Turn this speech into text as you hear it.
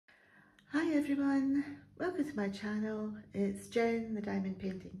Hi everyone, welcome to my channel. It's Jen, the Diamond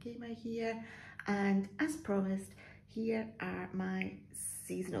Painting Gamer here, and as promised, here are my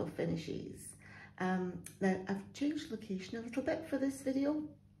seasonal finishes. Now I've changed location a little bit for this video,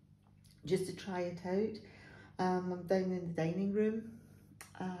 just to try it out. I'm down in the dining room.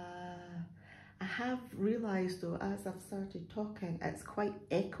 I have realised though, as I've started talking, it's quite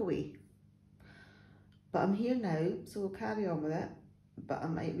echoey. But I'm here now, so we'll carry on with it. But I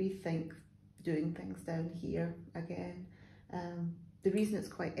might rethink doing things down here again. The reason it's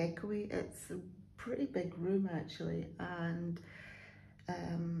quite echoey, it's a pretty big room actually, and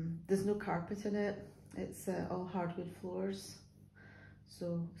there's no carpet in it. It's all hardwood floors.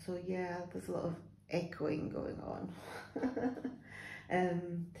 So yeah, there's a lot of echoing going on.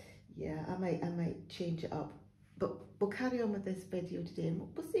 Yeah, I might change it up. But we'll carry on with this video today, and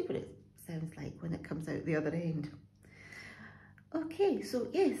we'll see what it sounds like when it comes out the other end. Okay, so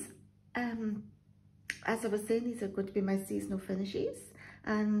yes, as I was saying, these are going to be my seasonal finishes,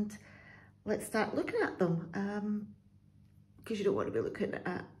 and let's start looking at them, because you don't want to be looking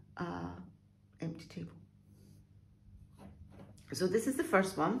at an empty table. So this is the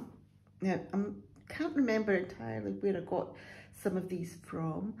first one. Now, I can't remember entirely where I got some of these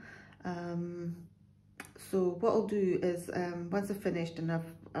from. So what I'll do is, once I've finished and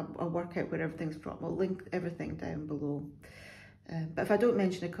I'll work out where everything's from, I'll link everything down below. But if I don't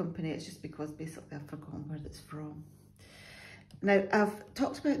mention a company, it's just because basically I've forgotten where it's from. Now, I've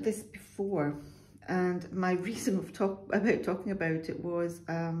talked about this before, and my reason of talking about it was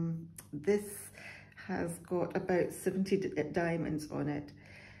this has got about 70 diamonds on it.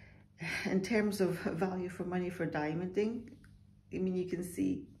 In terms of value for money for diamonding, I mean, you can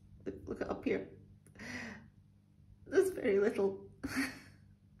see, look it up here, there's very little.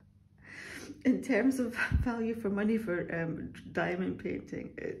 In terms of value for money for diamond painting,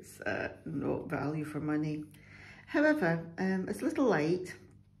 it's not value for money. However, it's a little light,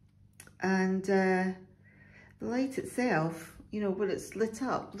 and the light itself, you know, when it's lit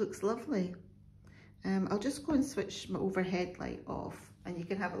up, looks lovely. I'll just go and switch my overhead light off, and you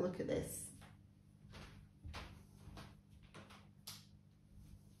can have a look at this.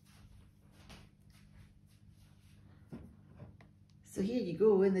 So here you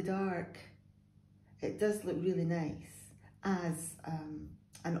go in the dark. It does look really nice as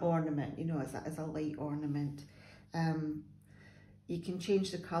an ornament, you know, as a light ornament. You can change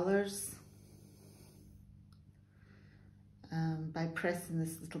the colours by pressing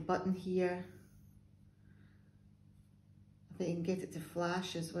this little button here. I think you can get it to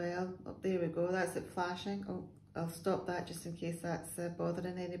flash as well. Oh, there we go, that's it flashing. Oh, I'll stop that just in case that's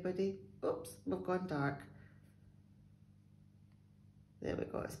bothering anybody. Oops, we've gone dark. There we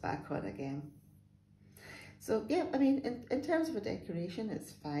go, it's back on again. So yeah, I mean, in terms of a decoration,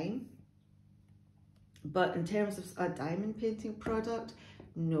 it's fine. But in terms of a diamond painting product,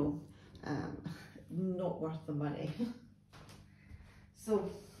 no, not worth the money. So,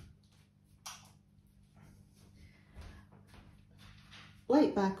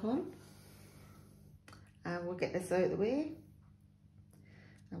 light back on, and we'll get this out of the way,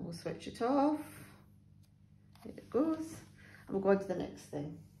 and we'll switch it off. There it goes, and we'll go on to the next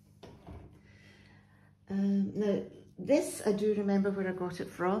thing. Now, this I do remember where I got it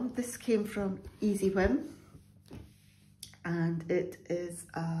from. This came from Easy Whim, and it is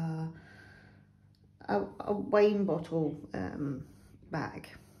a wine bottle bag,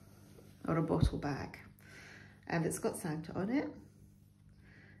 or a bottle bag, and it's got Santa on it.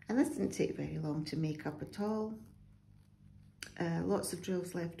 And this didn't take very long to make up at all. Lots of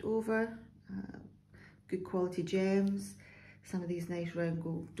drills left over, good quality gems, some of these nice round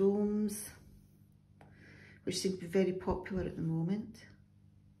gold domes, which seem to be very popular at the moment.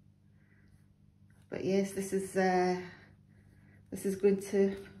 But yes, this is going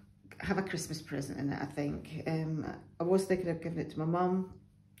to have a Christmas present in it, I think. I was thinking of giving it to my mum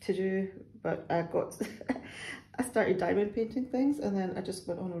to do, but I started diamond painting things, and then I just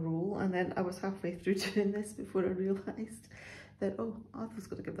went on a roll, and then I was halfway through doing this before I realised that, oh, I was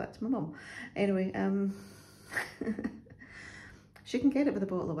going to give that to my mum. Anyway, she can get it with a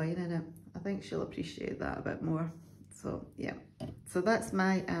bottle of wine in it. I think she'll appreciate that a bit more. So yeah, so that's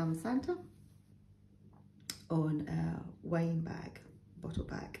my Santa on a wine bag, bottle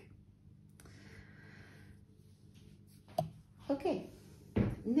bag. Okay,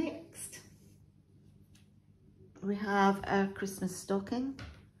 next we have a Christmas stocking.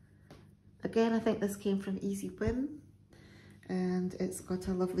 Again, I think this came from Easy Whim, and it's got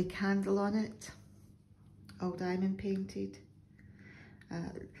a lovely candle on it, all diamond painted.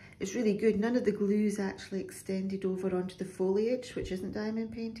 It's really good. None of the glue's actually extended over onto the foliage, which isn't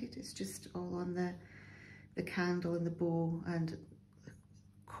diamond painted. It's just all on the candle and the bow, and a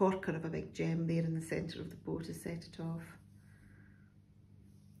corker of a big gem there in the centre of the bow to set it off.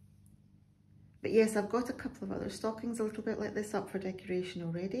 But yes, I've got a couple of other stockings a little bit like this up for decoration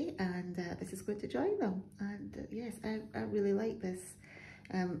already, and this is going to join them. And yes, I really like this.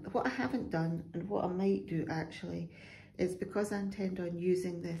 What I haven't done, and what I might do actually, is because I intend on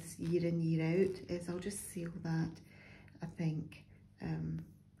using this year in, year out, is I'll just seal that, I think.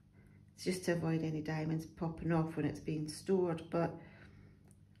 It's just to avoid any diamonds popping off when it's being stored. But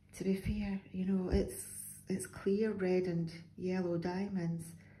to be fair, you know, it's clear red and yellow diamonds.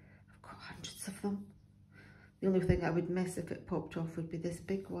 I've got hundreds of them. The only thing I would miss if it popped off would be this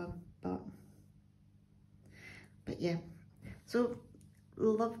big one, but yeah. So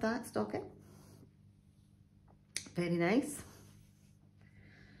love that stocking. Very nice.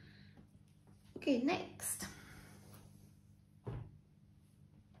 Okay, next.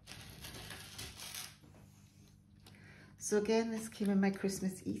 So again, this came in my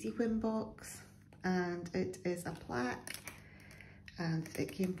Christmas Easy Whim box, and it is a plaque, and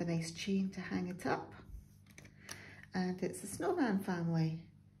it came with a nice chain to hang it up, and it's a snowman family,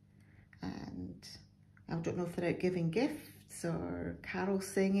 and I don't know if they're out giving gifts or carol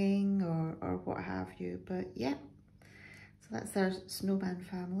singing or what have you, but yeah. So that's our snowman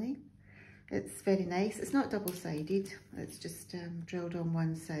family. It's very nice. It's not double-sided, it's just drilled on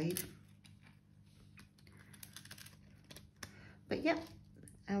one side. But yeah,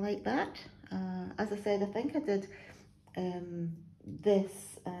 I like that. As I said, I think I did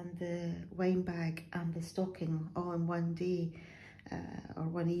this and the wine bag and the stocking all in one day or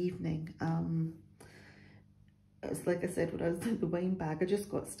one evening. It's like I said, when I was doing the wine bag, I just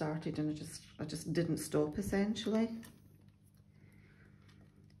got started and I just didn't stop essentially.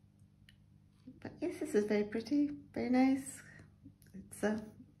 But yes, this is very pretty, very nice. It's a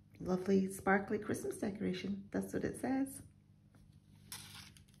lovely sparkly Christmas decoration. That's what it says.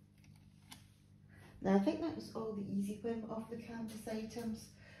 Now I think that was all the Easy Whim of the canvas items.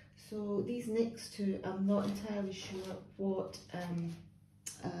 So these next two, I'm not entirely sure what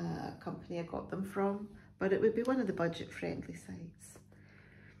company I got them from, but it would be one of the budget friendly sites.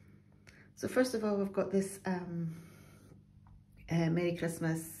 So first of all, we've got this Merry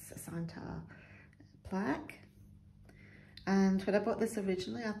Christmas Santa plaque. And when I bought this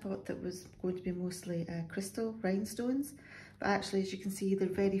originally, I thought that was going to be mostly crystal rhinestones. But actually, as you can see, there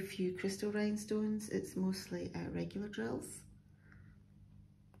are very few crystal rhinestones. It's mostly regular drills.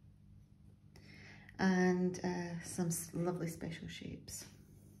 And some lovely special shapes.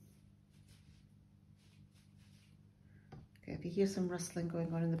 Okay, if you hear some rustling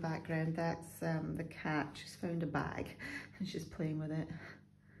going on in the background, that's the cat. She's found a bag and she's playing with it.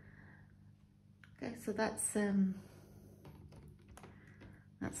 Okay, so that's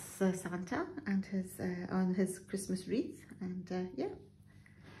Santa and his on his Christmas wreath, and yeah,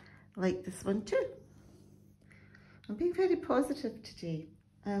 I like this one too. I'm being very positive today.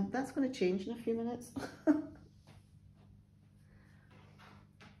 That's going to change in a few minutes.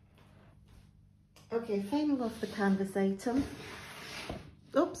 Okay, final of the canvas item,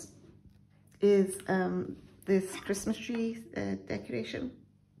 oops, is this Christmas tree decoration.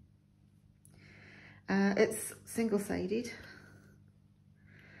 It's single-sided.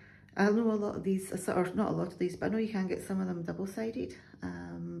 I know a lot of these, or not a lot of these, but I know you can get some of them double-sided,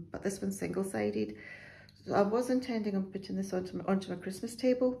 but this one's single-sided. So I was intending on putting this onto my Christmas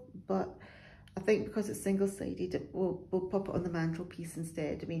table, but I think because it's single-sided, we'll pop it on the mantelpiece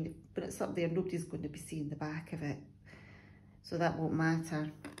instead. I mean, when it's up there, nobody's going to be seeing the back of it, so that won't matter.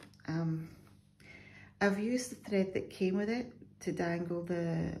 I've used the thread that came with it to dangle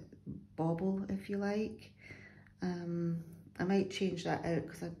the bauble, if you like. I might change that out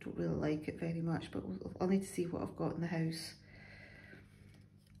because I don't really like it very much, but I'll need to see what I've got in the house.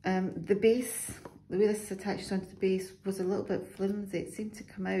 The base, the way this is attached onto the base was a little bit flimsy. It seemed to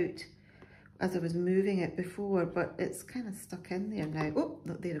come out as I was moving it before, but it's kind of stuck in there now. Oh,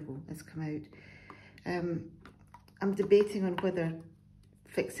 there we go, it's come out. I'm debating on whether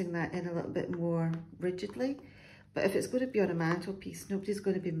fixing that in a little bit more rigidly, but if it's going to be on a mantelpiece, nobody's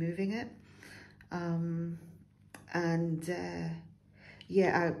going to be moving it.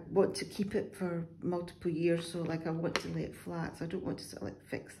 Yeah, I want to keep it for multiple years, so like I want to lay it flat, so I don't want to sort of like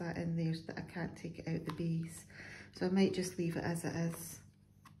fix that in there so that I can't take it out the base. So I might just leave it as it is.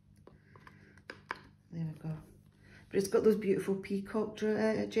 There we go. But it's got those beautiful peacock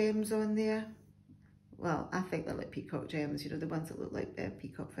gems on there. Well, I think they're like peacock gems, you know, the ones that look like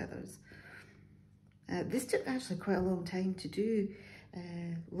peacock feathers. This took actually quite a long time to do.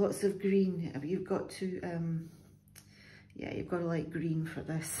 Lots of green. You've got to, yeah, you've got to like green for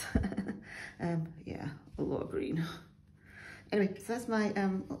this. Yeah, a lot of green. Anyway, so that's my,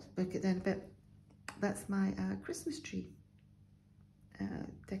 let's look at that a bit. That's my Christmas tree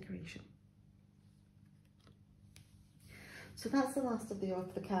decoration. So that's the last of the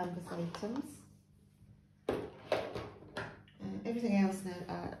off-the-canvas items. Everything else now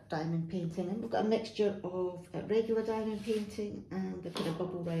are diamond painting, and we've got a mixture of regular diamond painting and the kind of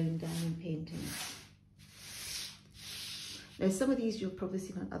bubble round diamond painting. Now some of these you'll probably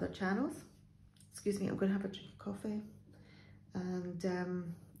see on other channels. Excuse me, I'm going to have a drink of coffee.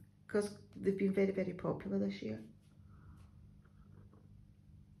 And because they've been very, very popular this year.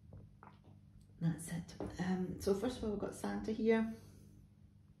 That's it. So first of all, we've got Santa here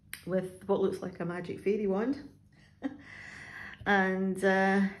with what looks like a magic fairy wand. And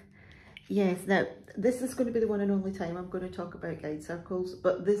yes, now this is going to be the one and only time I'm going to talk about guide circles,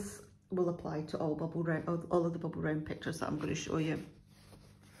 but this will apply to all of the bubble round pictures that I'm going to show you.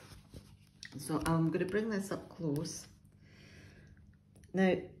 So I'm going to bring this up close.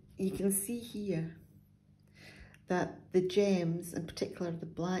 Now you can see here that the gems, in particular the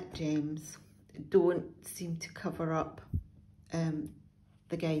black gems, don't seem to cover up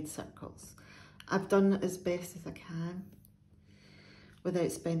the guide circles. I've done it as best as I can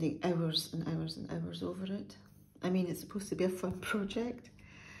without spending hours and hours and hours over it. I mean, it's supposed to be a fun project.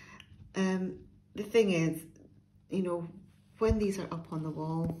 The thing is, you know, when these are up on the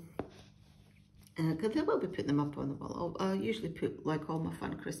wall, because I will be putting them up on the wall. I'll usually put like all my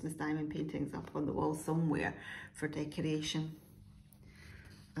fun Christmas diamond paintings up on the wall somewhere for decoration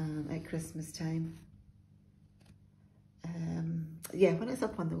at Christmas time. Yeah, when it's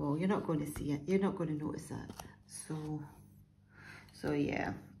up on the wall, you're not going to see it. You're not going to notice that. So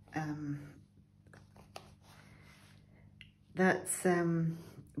yeah, that's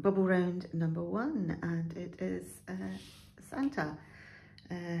bubble round number 1, and it is Santa.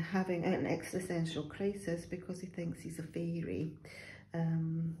 Having an existential crisis because he thinks he's a fairy.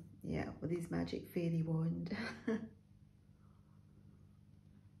 Yeah, with his magic fairy wand.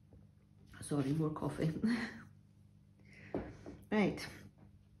 Sorry, more coffee. Right.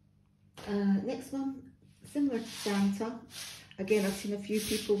 Next one, similar to Santa. Again, I've seen a few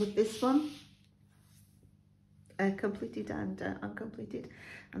people with this one. Completed and uncompleted.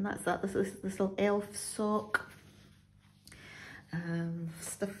 And that's that. This is this little elf sock.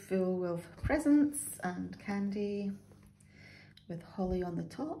 Stuff full of presents and candy with holly on the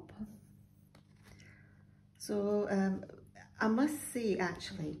top. So I must say,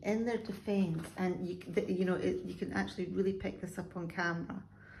 actually, in their defense, and you know, you can actually really pick this up on camera,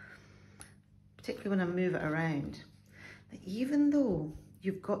 particularly when I move it around, that even though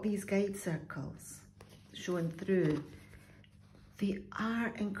you've got these guide circles showing through, they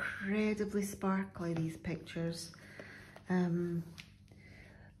are incredibly sparkly, these pictures.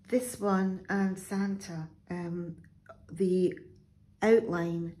 This one and Santa, the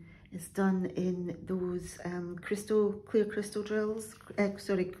outline is done in those clear crystal drills,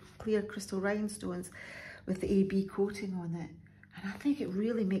 clear crystal rhinestones with the AB coating on it. And I think it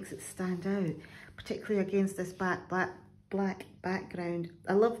really makes it stand out, particularly against this black background.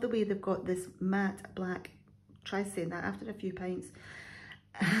 I love the way they've got this matte black, try saying that after a few pints,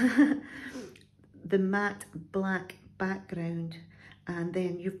 the matte black background, and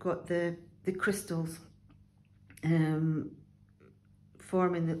then you've got the crystals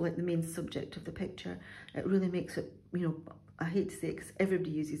forming like the main subject of the picture. It really makes it, you know, I hate to say it because everybody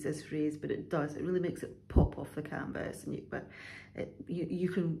uses this phrase, but it does. It really makes it pop off the canvas, and it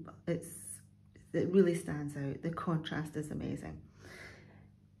really stands out. The contrast is amazing.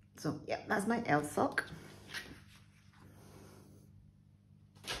 So yeah, that's my elf sock.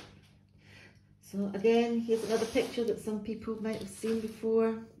 So again, here's another picture that some people might have seen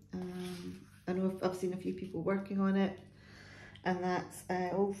before. I know I've seen a few people working on it, and that's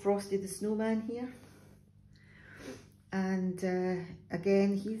old Frosty the Snowman here. And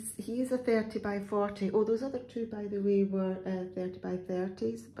again, he's a 30 by 40. Oh, those other two, by the way, were 30 by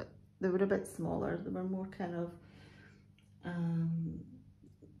 30s, but they were a bit smaller. They were more kind of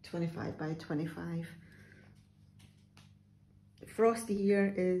 25 by 25. Frosty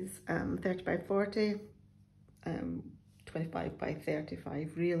here is 30 by 40, 25 by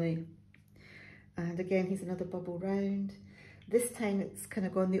 35 really. And again, he's another bubble round. This time it's kind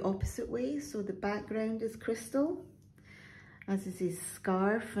of gone the opposite way, so the background is crystal, as is his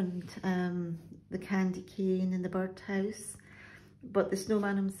scarf and the candy cane and the birdhouse. But the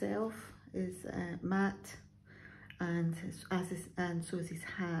snowman himself is matte, and so is his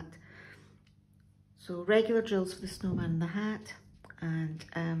hat. So regular drills for the snowman and the hat, and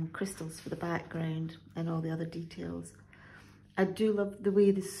crystals for the background and all the other details. I do love the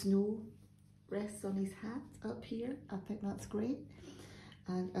way the snow rests on his hat up here. I think that's great.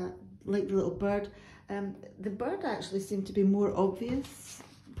 And like the little bird. The bird actually seemed to be more obvious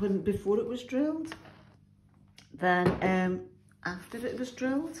before it was drilled than after it was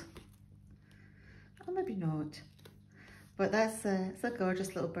drilled. Or maybe not. But it's a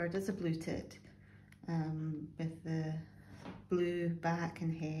gorgeous little bird. It's a blue-tit with the blue back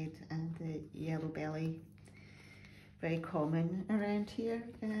and head and the yellow belly. Very common around here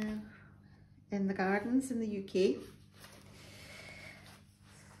in the gardens in the UK.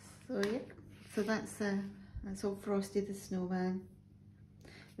 So yeah, so that's old Frosty the snowman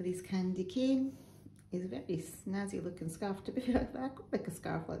with his candy cane. He's a very snazzy looking scarf, to be fair. I could like a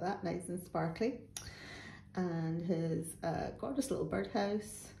scarf like that, nice and sparkly. And his gorgeous little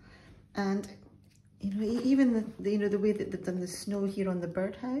birdhouse. And you know, even the way that they've done the snow here on the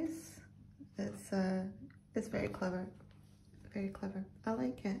birdhouse, it's very clever, very clever. I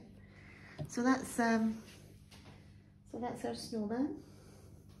like it. So that's our snowman.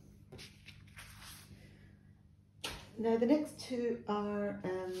 Now the next two are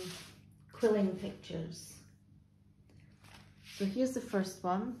quilling pictures. So here's the first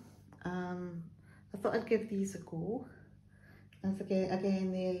one. I thought I'd give these a go. As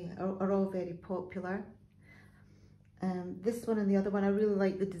again they are all very popular. This one and the other one I really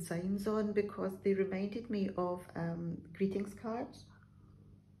like the designs on because they reminded me of greetings cards.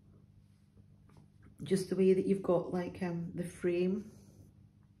 Just the way that you've got like the frame,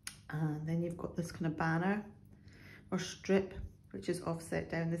 and then you've got this kind of banner or strip which is offset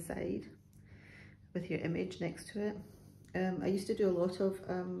down the side with your image next to it. I used to do a lot of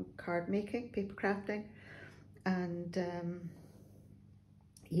card making, paper crafting, and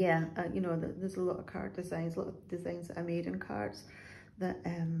yeah, you know, there's a lot of card designs, a lot of designs that I made in cards that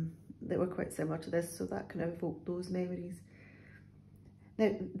were quite similar to this, so that kind of evoked those memories.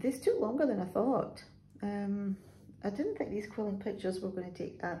 Now, this took longer than I thought. I didn't think these quilling pictures were going to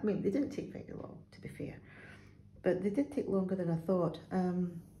take, I mean, they didn't take very long, to be fair, but they did take longer than I thought.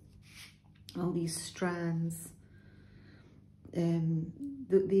 All these strands,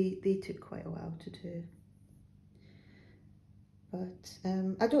 they took quite a while to do. But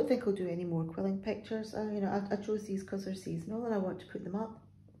I don't think I'll do any more quilling pictures. You know, I chose these because they're seasonal and I want to put them up.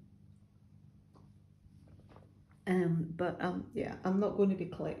 Yeah, I'm not going to be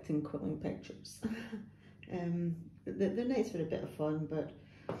collecting quilling pictures. They're nice for a bit of fun,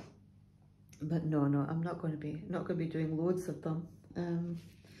 but no, I'm not going to be doing loads of them.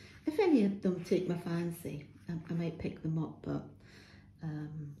 If any of them take my fancy, I might pick them up, but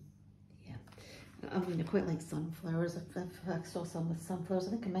yeah. I mean, I quite like sunflowers. If I saw some with sunflowers,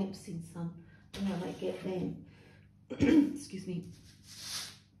 I think I might have seen some. I might get them. Excuse me.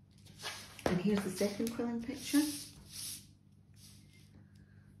 And here's the second quilling picture.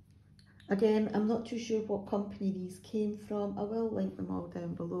 Again, I'm not too sure what company these came from. I will link them all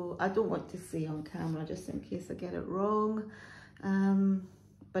down below. I don't want to say on camera just in case I get it wrong.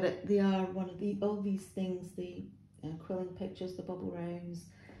 But they are one of all these things, the quilling pictures, the bubble rounds,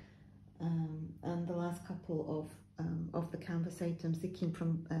 and the last couple of the canvas items, they came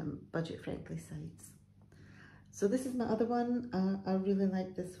from budget-friendly sites. So this is my other one. I really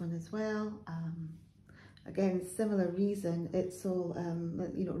like this one as well. Again, similar reason. It's all,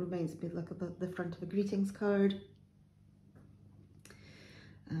 you know, it reminds me like of the front of a greetings card.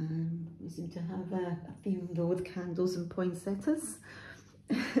 We seem to have a theme though with candles and poinsettias,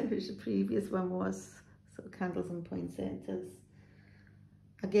 which the previous one was. So candles and poinsettias.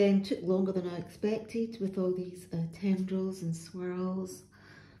 Again, took longer than I expected with all these tendrils and swirls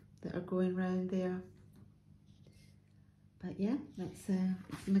that are going around there. But yeah, that's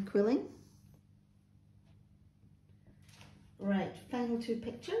my quilling. Right, final two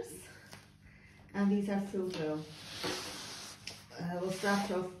pictures, and these are full drill. We'll start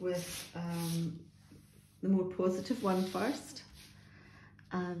off with the more positive one first,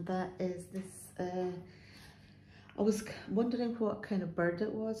 and that is this. I was wondering what kind of bird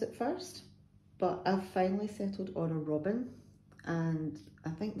it was at first, but I've finally settled on a robin, and I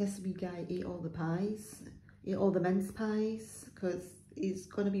think this wee guy ate all the pies, ate all the mince pies, because he's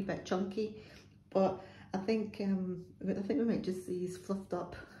going to be a bit chunky, but I think we might just see he's fluffed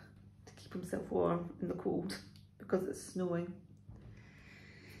up to keep himself warm in the cold because it's snowing.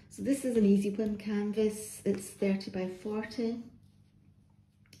 So this is an easy one canvas. It's 30 by 40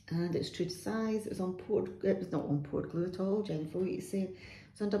 and it's true to size. It was not on poured glue at all, Jennifer, what you say.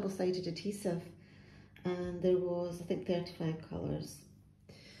 It's on double-sided adhesive, and there was, I think, 35 colours.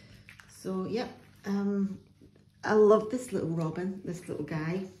 So yeah, I love this little robin, this little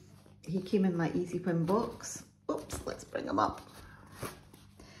guy. He came in my Easy Whim box. Oops, let's bring him up.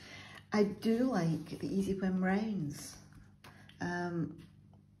 I do like the Easy Whim rounds.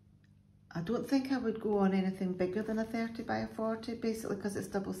 I don't think I would go on anything bigger than a 30 by 40, basically because it's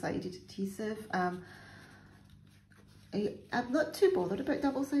double-sided adhesive. I'm not too bothered about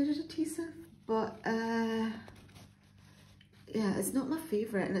double-sided adhesive, but yeah, it's not my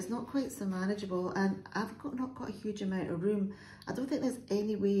favourite and it's not quite so manageable, and I've not got a huge amount of room. I don't think there's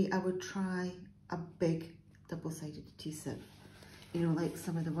any way I would try a big double-sided adhesive, you know, like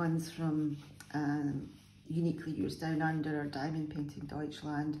some of the ones from Uniquely Yours Down Under or Diamond Painting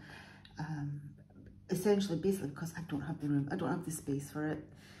Deutschland. Essentially, basically because I don't have the room, I don't have the space for it.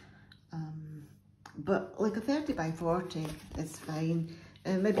 But like a 30 by 40 is fine,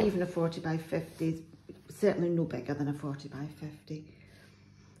 maybe even a 40 by 50, certainly no bigger than a 40 by 50.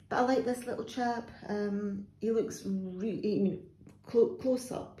 But I like this little chap. He looks really, I mean,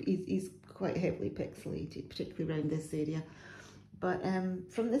 close up, he's quite heavily pixelated, particularly around this area. But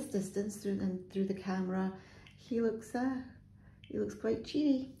from this distance, through the camera, he looks quite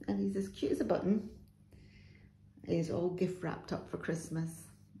cheery, and he's as cute as a button. He's all gift wrapped up for Christmas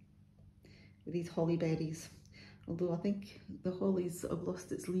with these holly berries. Although I think the holly's sort of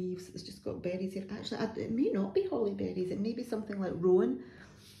lost its leaves, it's just got berries here. Actually, it may not be holly berries, it may be something like rowan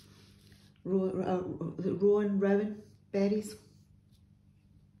berries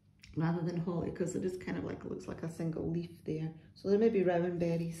rather than holly, because it is kind of like, it looks like a single leaf there. So there may be rowan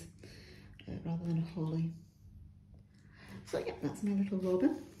berries rather than holly. So yeah, that's my little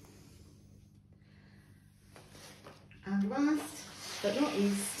robin. And last but not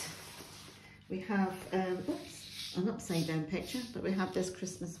least, we have oops, an upside down picture, but we have this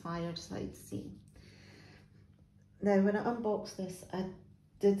Christmas fireside scene. Now, when I unboxed this, I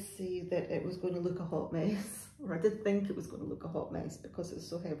did say that it was going to look a hot mess, or I did think it was going to look a hot mess because it's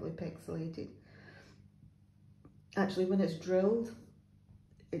so heavily pixelated. Actually, when it's drilled,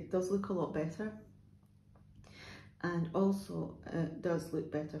 it does look a lot better. And also it does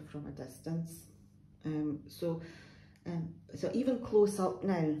look better from a distance. So even close up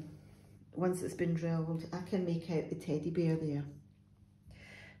now, once it's been drilled, I can make out the teddy bear there.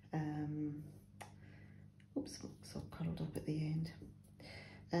 Oops, it's all curled up at the end.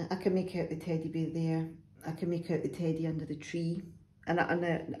 I can make out the teddy bear there. I can make out the teddy under the tree. And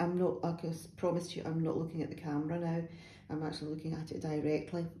I'm not, I promised you, I'm not looking at the camera now. I'm actually looking at it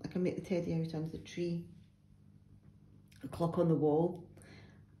directly. I can make the teddy out under the tree. A clock on the wall,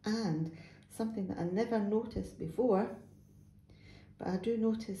 and something that I never noticed before, but I do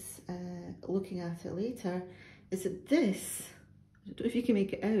notice looking at it later, is that this, I don't know if you can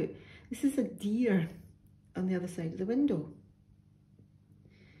make it out, this is a deer on the other side of the window.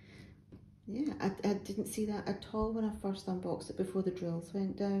 Yeah, I didn't see that at all when I first unboxed it before the drills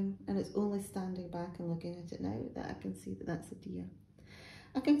went down, and it's only standing back and looking at it now that I can see that that's a deer.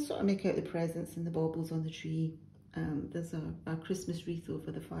 I can sort of make out the presents and the baubles on the tree. There's a Christmas wreath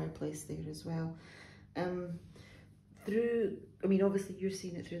over the fireplace there as well. I mean, obviously you're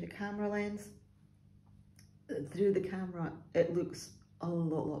seeing it through the camera lens. Through the camera, it looks a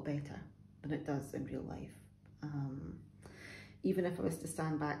lot better than it does in real life. Even if I was to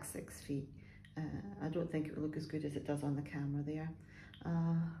stand back 6 feet, I don't think it would look as good as it does on the camera there.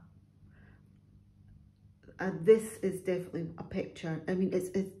 This is definitely a picture. I mean,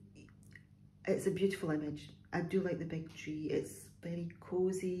 it's a beautiful image. I do like the big tree. It's very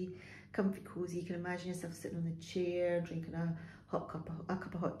cozy, comfy cozy. You can imagine yourself sitting on the chair, drinking a cup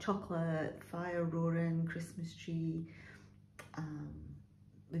of hot chocolate, fire roaring, Christmas tree,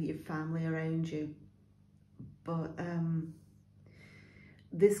 with your family around you. But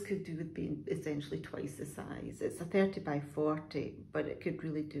this could do with being essentially twice the size. It's a 30 by 40, but it could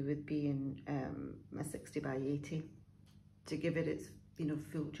really do with being a 60 by 80 to give it its, you know,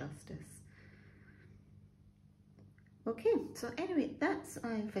 full justice. Okay, so anyway, that's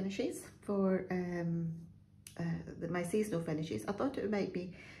my finishes for my seasonal finishes. I thought it might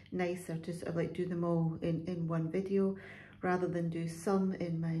be nicer to sort of like do them all in one video rather than do some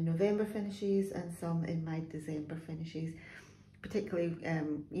in my November finishes and some in my December finishes. Particularly,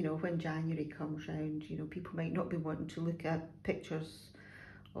 you know, when January comes round, you know, people might not be wanting to look at pictures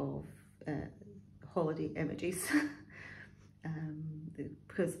of holiday images.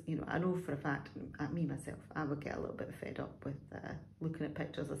 Because, you know, I know for a fact, me myself, I would get a little bit fed up with looking at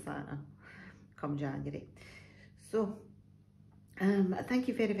pictures of Santa come January. So, thank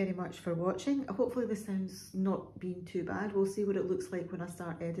you very much for watching. Hopefully the sound's not been too bad. We'll see what it looks like when I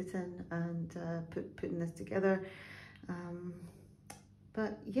start editing and putting this together.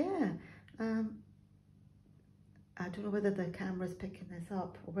 But yeah, I don't know whether the camera's picking this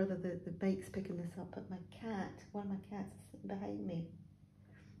up or whether the bike's picking this up, but my cat, one of my cats is sitting behind me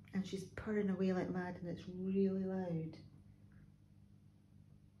and she's purring away like mad and it's really loud.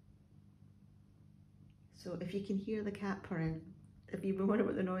 So if you can hear the cat purring, if you wonder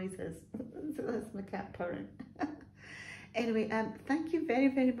what the noise is, so that's my cat purring. Anyway, thank you very,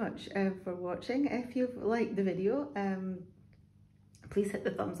 very much for watching. If you've liked the video, please hit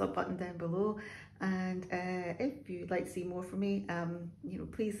the thumbs up button down below. And if you'd like to see more from me, you know,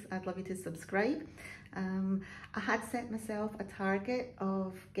 please, I'd love you to subscribe. I had set myself a target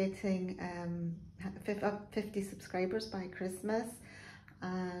of getting 50 subscribers by Christmas.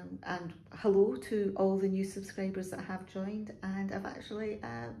 And hello to all the new subscribers that have joined, and I've actually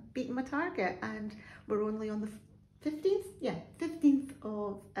beaten my target, and we're only on the 15th, yeah, 15th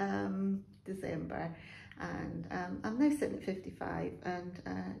of December, and I'm now sitting at 55,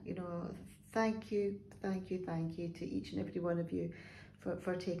 and you know, thank you to each and every one of you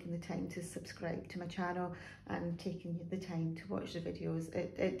for taking the time to subscribe to my channel and taking the time to watch the videos.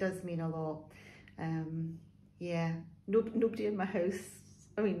 It does mean a lot. Yeah, nobody in my house,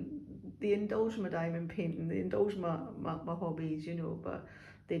 I mean, they indulge my diamond painting, they indulge my hobbies, you know, but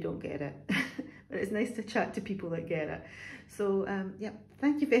they don't get it. But it's nice to chat to people that get it. So yeah,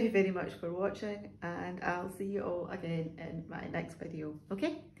 thank you very, very much for watching, and I'll see you all again in my next video.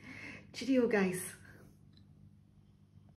 Okay, cheerio guys.